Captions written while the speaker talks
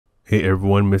Hey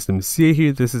everyone, Mr. MCA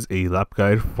here. This is a lap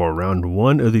guide for round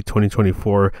 1 of the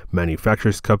 2024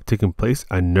 Manufacturers Cup taking place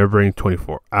at Nurburgring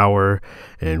 24 Hour.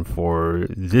 And for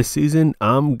this season,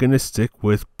 I'm going to stick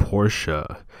with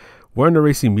Porsche. We're on the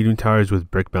racing medium tires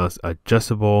with brake balance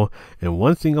adjustable. And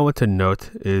one thing I want to note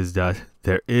is that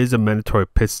there is a mandatory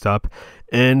pit stop.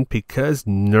 And because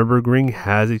Nurburgring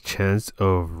has a chance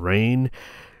of rain,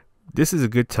 this is a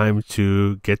good time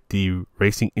to get the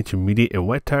racing intermediate and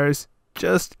wet tires,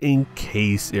 just in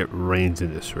case it rains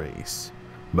in this race.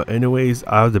 But anyways,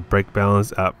 I have the brake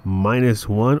balance at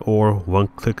 -1 or 1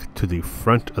 click to the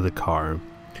front of the car.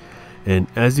 And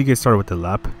as you get started with the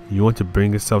lap, you want to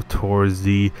bring yourself towards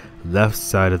the left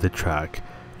side of the track.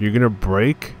 You're gonna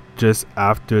brake just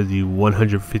after the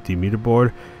 150 meter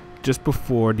board, just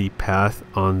before the path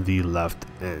on the left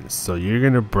end. So you're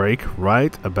gonna brake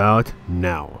right about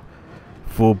now.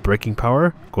 Full braking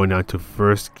power, going down to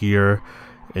first gear.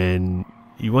 And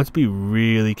you want to be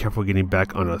really careful getting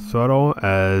back on the throttle,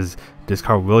 as this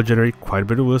car will generate quite a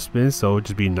bit of wheel spin, so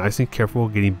just be nice and careful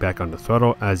getting back on the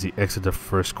throttle as you exit the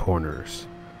first corners.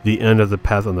 The end of the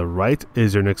path on the right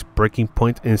is your next braking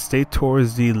point, and stay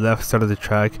towards the left side of the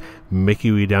track, making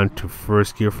your way down to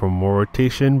first gear for more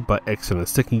rotation, but exit on the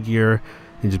second gear,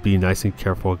 and just be nice and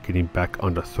careful getting back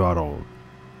on the throttle.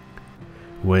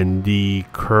 When the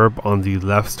curb on the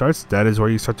left starts, that is where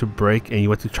you start to brake, and you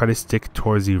want to try to stick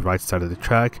towards the right side of the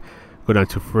track. Go down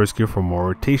to first gear for more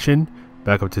rotation,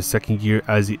 back up to second gear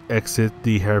as you exit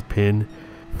the hairpin.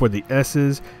 For the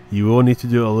S's, you will need to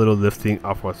do a little lifting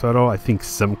off our throttle. I think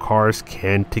some cars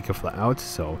can take it flat out,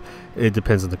 so it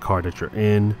depends on the car that you're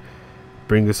in.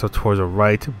 Bring yourself towards the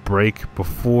right, brake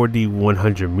before the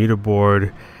 100 meter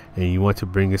board, and you want to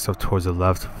bring yourself towards the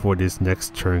left for this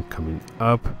next turn coming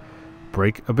up.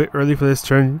 Brake a bit early for this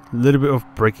turn, a little bit of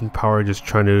braking power, just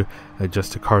trying to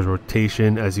adjust the car's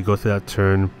rotation as you go through that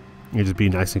turn. You just be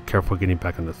nice and careful getting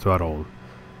back on the throttle.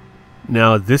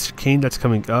 Now this chicane that's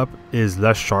coming up is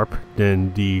less sharp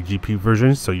than the GP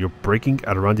version, so you're braking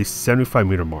at around the 75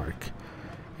 meter mark.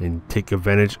 And take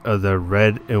advantage of the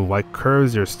red and white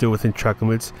curves, they're still within track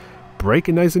limits. Brake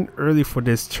nice and early for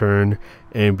this turn,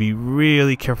 and be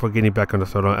really careful getting back on the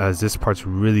throttle as this part's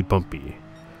really bumpy.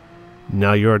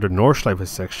 Now you're at the Nordschleife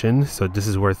section, so this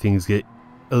is where things get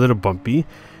a little bumpy,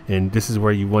 and this is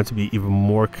where you want to be even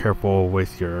more careful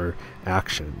with your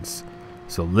actions.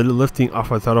 So little lifting off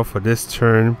the throttle for this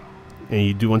turn, and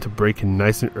you do want to brake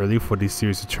nice and early for these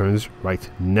series of turns right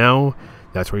now.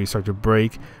 That's where you start to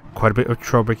brake. Quite a bit of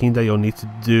trail braking that you'll need to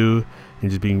do, and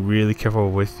just being really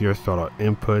careful with your throttle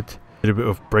input. A little bit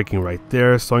of braking right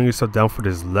there, slowing yourself down for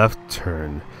this left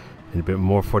turn, and a bit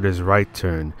more for this right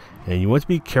turn. And you want to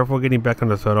be careful getting back on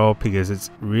the throttle, because it's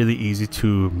really easy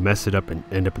to mess it up and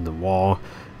end up in the wall,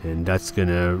 and that's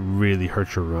gonna really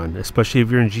hurt your run, especially if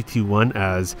you're in GT1,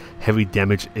 as heavy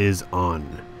damage is on,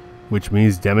 which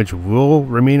means damage will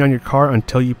remain on your car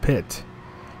until you pit.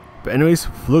 But anyways,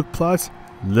 fluid plots,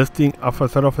 lifting off the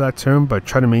throttle for that turn, but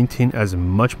try to maintain as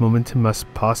much momentum as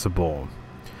possible.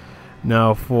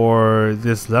 Now for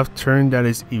this left turn that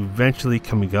is eventually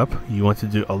coming up, you want to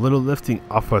do a little lifting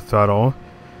off the throttle.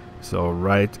 So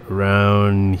right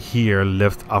around here,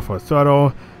 lift off our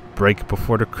throttle, brake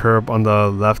before the curb on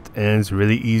the left ends.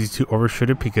 Really easy to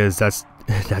overshoot it, because that's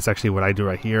actually what I do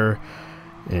right here.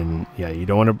 And yeah, you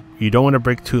don't want to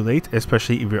brake too late,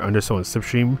 especially if you're under someone's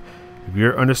slipstream. If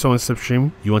you're under someone's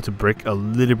slipstream, you want to brake a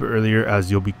little bit earlier, as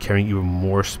you'll be carrying even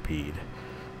more speed.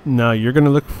 Now you're going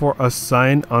to look for a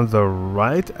sign on the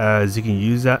right, as you can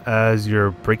use that as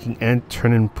your braking and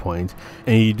turning point.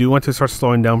 And you do want to start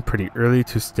slowing down pretty early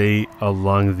to stay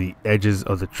along the edges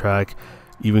of the track,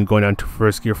 even going down to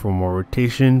first gear for more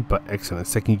rotation, but exit on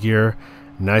second gear.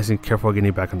 Nice and careful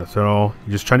getting back on the throttle.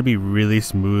 You're just trying to be really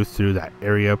smooth through that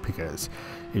area, because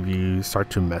if you start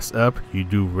to mess up, you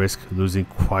do risk losing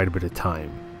quite a bit of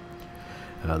time.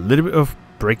 A little bit of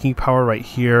braking power right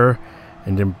here,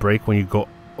 and then brake when you go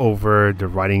over the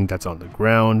writing that's on the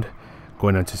ground.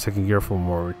 Going on to second gear for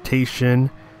more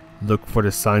rotation. Look for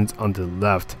the signs on the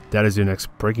left, that is your next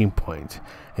braking point.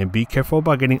 And be careful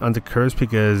about getting on the curves,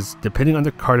 because depending on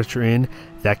the car that you're in,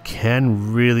 that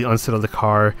can really unsettle the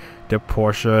car. The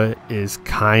Porsche is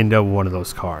kind of one of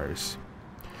those cars.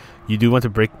 You do want to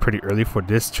brake pretty early for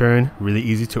this turn, really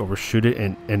easy to overshoot it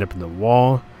and end up in the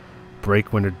wall.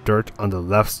 Brake when the dirt on the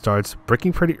left starts,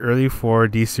 braking pretty early for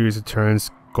these series of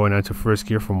turns, going on to first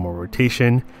gear for more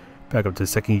rotation, back up to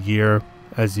second gear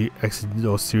as you exit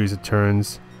those series of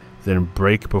turns. Then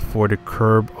brake before the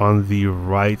curb on the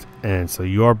right end. So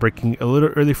you are braking a little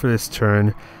early for this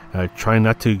turn. Try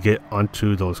not to get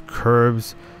onto those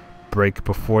curbs. Brake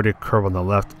before the curb on the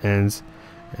left ends,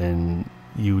 and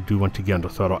you do want to get on the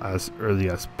throttle as early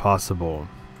as possible.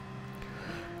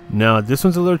 Now this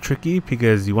one's a little tricky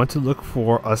because you want to look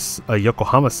for a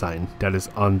Yokohama sign that is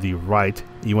on the right.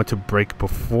 You want to brake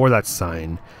before that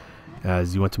sign,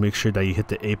 as you want to make sure that you hit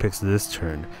the apex of this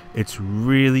turn. It's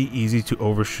really easy to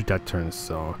overshoot that turn,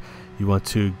 so you want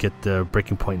to get the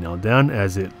braking point nailed down,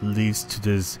 as it leads to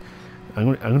this,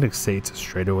 I'm going to say it's a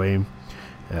straightaway,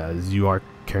 as you are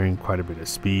carrying quite a bit of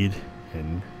speed,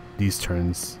 and these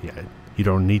turns, yeah, you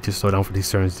don't need to slow down for these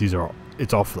turns.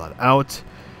 It's all flat out.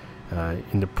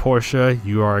 In the Porsche,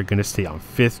 you are going to stay on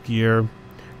 5th gear.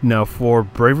 Now for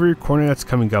Bravery corner that's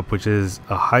coming up, which is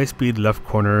a high speed left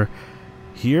corner,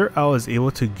 here I was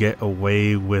able to get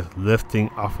away with lifting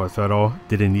off our throttle.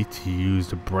 Didn't need to use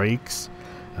the brakes.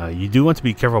 You do want to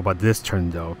be careful about this turn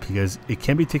though, because it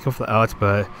can be taken flat out,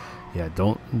 but yeah,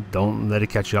 don't let it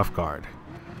catch you off guard.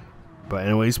 But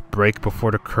anyways, brake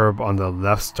before the curb on the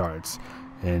left starts,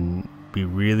 and be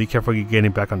really careful you're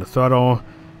getting back on the throttle.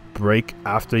 Brake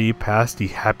after you pass the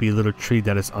happy little tree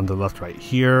that is on the left right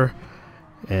here,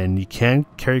 and you can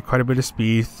carry quite a bit of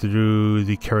speed through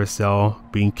the carousel,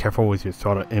 being careful with your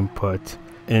throttle input.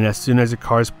 And as soon as your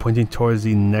car is pointing towards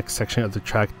the next section of the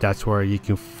track, that's where you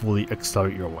can fully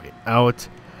accelerate your way out.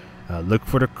 Look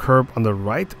for the curb on the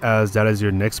right, as that is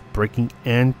your next braking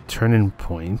and turning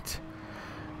point.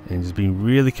 And just being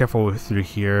really careful through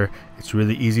here. It's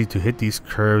really easy to hit these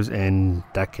curves, and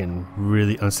that can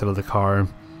really unsettle the car,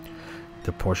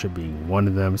 the Porsche being one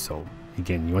of them. So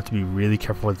again, you want to be really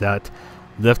careful with that.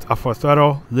 Lift off our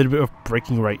throttle, a little bit of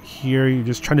braking right here. You're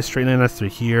just trying to straighten us through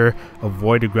here,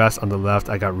 avoid the grass on the left.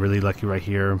 I got really lucky right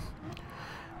here.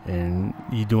 And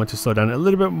you do want to slow down a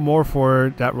little bit more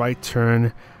for that right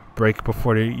turn. Brake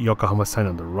before the Yokohama sign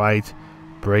on the right,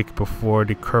 brake before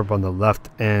the curb on the left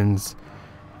ends,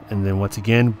 and then once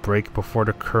again brake before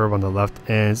the curb on the left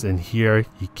ends. And here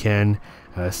you can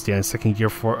stay in 2nd gear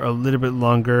for a little bit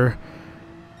longer.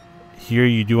 Here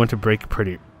you do want to brake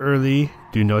pretty early.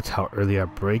 Do note how early I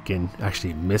brake and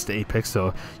actually missed the apex,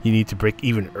 so you need to brake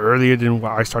even earlier than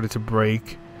where I started to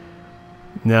brake.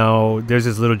 Now there's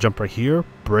this little jump right here.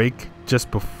 Brake just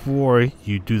before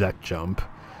you do that jump,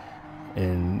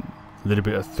 and a little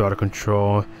bit of throttle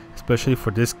control, especially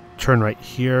for this turn right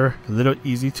here. A little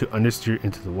easy to understeer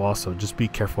into the wall, so just be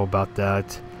careful about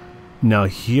that. Now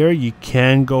here you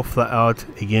can go flat out.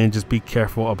 Again, just be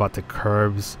careful about the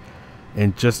curbs.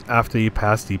 And just after you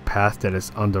pass the path that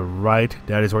is on the right,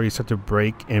 that is where you start to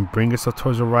brake and bring yourself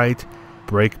towards the right.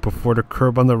 Brake before the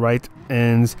curb on the right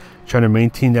ends, trying to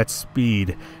maintain that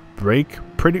speed. Brake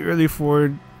pretty early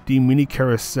for the mini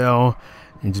carousel,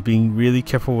 and just being really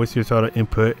careful with your throttle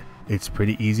input. It's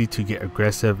pretty easy to get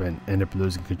aggressive and end up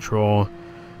losing control.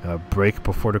 Brake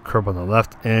before the curb on the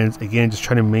left ends. Again, just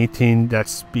trying to maintain that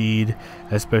speed,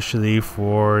 especially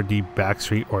for the back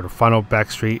straight or the final back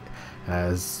straight.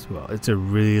 As well, it's a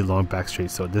really long back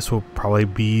straight, so this will probably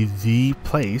be the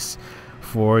place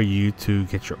for you to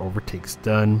get your overtakes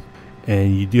done.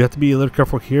 And you do have to be a little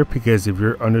careful here, because if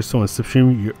you're under someone's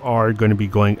slipstream, you are going to be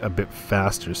going a bit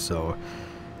faster, so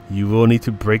you will need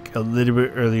to brake a little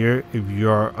bit earlier if you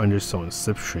are under someone's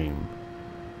slipstream.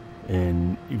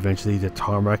 And eventually the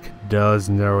tarmac does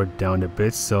narrow it down a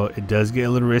bit, so it does get a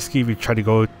little risky if you try to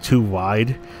go too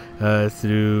wide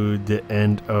through the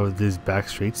end of this back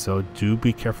straight, so do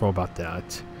be careful about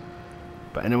that.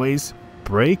 But anyways,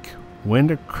 brake when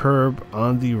the curb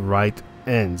on the right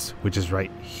ends, which is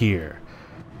right here.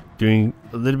 Doing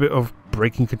a little bit of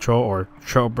braking control or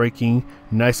trail braking,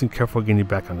 nice and careful getting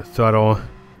back on the throttle.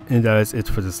 And that is it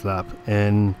for this lap.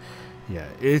 And yeah,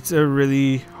 it's a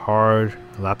really hard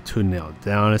lap to nail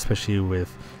down, especially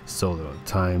with so little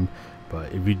time.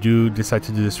 But if you do decide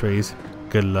to do this race,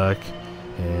 good luck.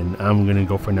 And I'm gonna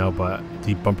go for now, but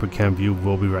the bumper cam view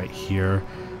will be right here.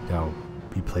 That'll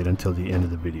be played until the end of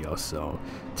the video. So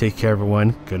take care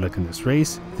everyone, good luck in this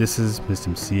race. This is Mr.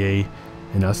 MCA,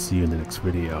 and I'll see you in the next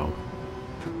video.